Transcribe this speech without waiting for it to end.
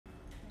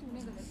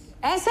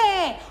ऐसे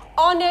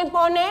औने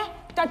पौने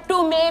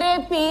टट्टू मेरे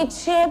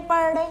पीछे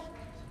पड़े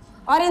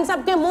और इन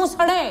सब के मुंह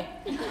सड़े।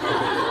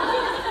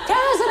 क्या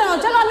हंस रहे हो?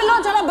 चलो अभी लो,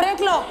 चलो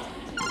ब्रेक लो।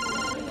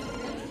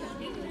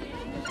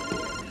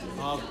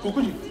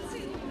 कुकू जी।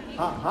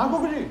 हाँ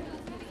कुकू जी।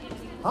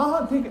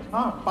 हाँ ठीक है।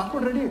 हाँ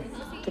पासपोर्ट रेडी है।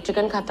 तू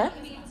चिकन खाता है?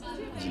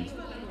 जी।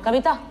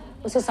 कविता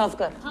उसे सर्व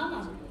कर।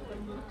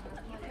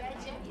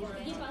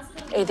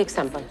 एक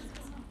सैंपल।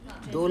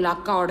 2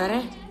 लाख का ऑर्डर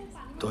है।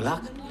 2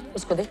 लाख?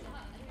 उसको दे।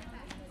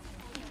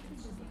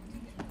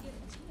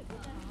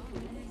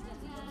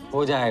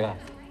 हो जाएगा।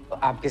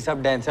 आपके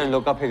सब डांसर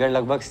लोग का फिगर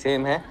लगभग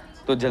सेम है,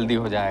 तो जल्दी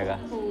हो जाएगा।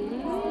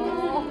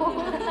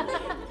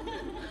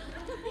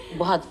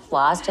 बहुत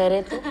फास्ट है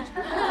रे तू।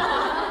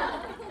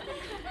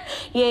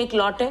 ये एक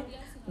लॉट है,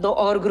 2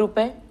 और ग्रुप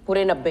है,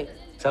 पूरे 90।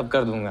 सब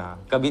कर दूंगा।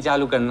 कभी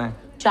चालू करना है?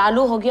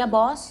 चालू हो गया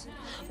बॉस।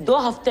 2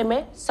 हफ्ते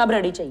में सब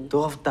रेडी चाहिए।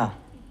 2 हफ्ता?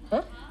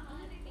 है?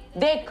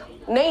 देख,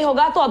 नहीं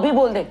होगा तो अभी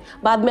बोल दे,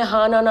 बाद में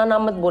हाँ ना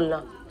मत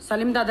बोलना।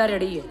 सलीम दादा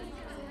रेडी है।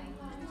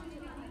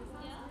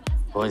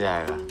 हो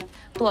जाएगा।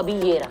 तू अभी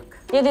ये रख,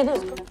 ये दे दे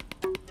उसको।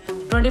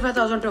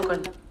 25,000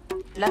 टोकन।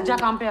 लग जा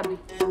काम पे अभी।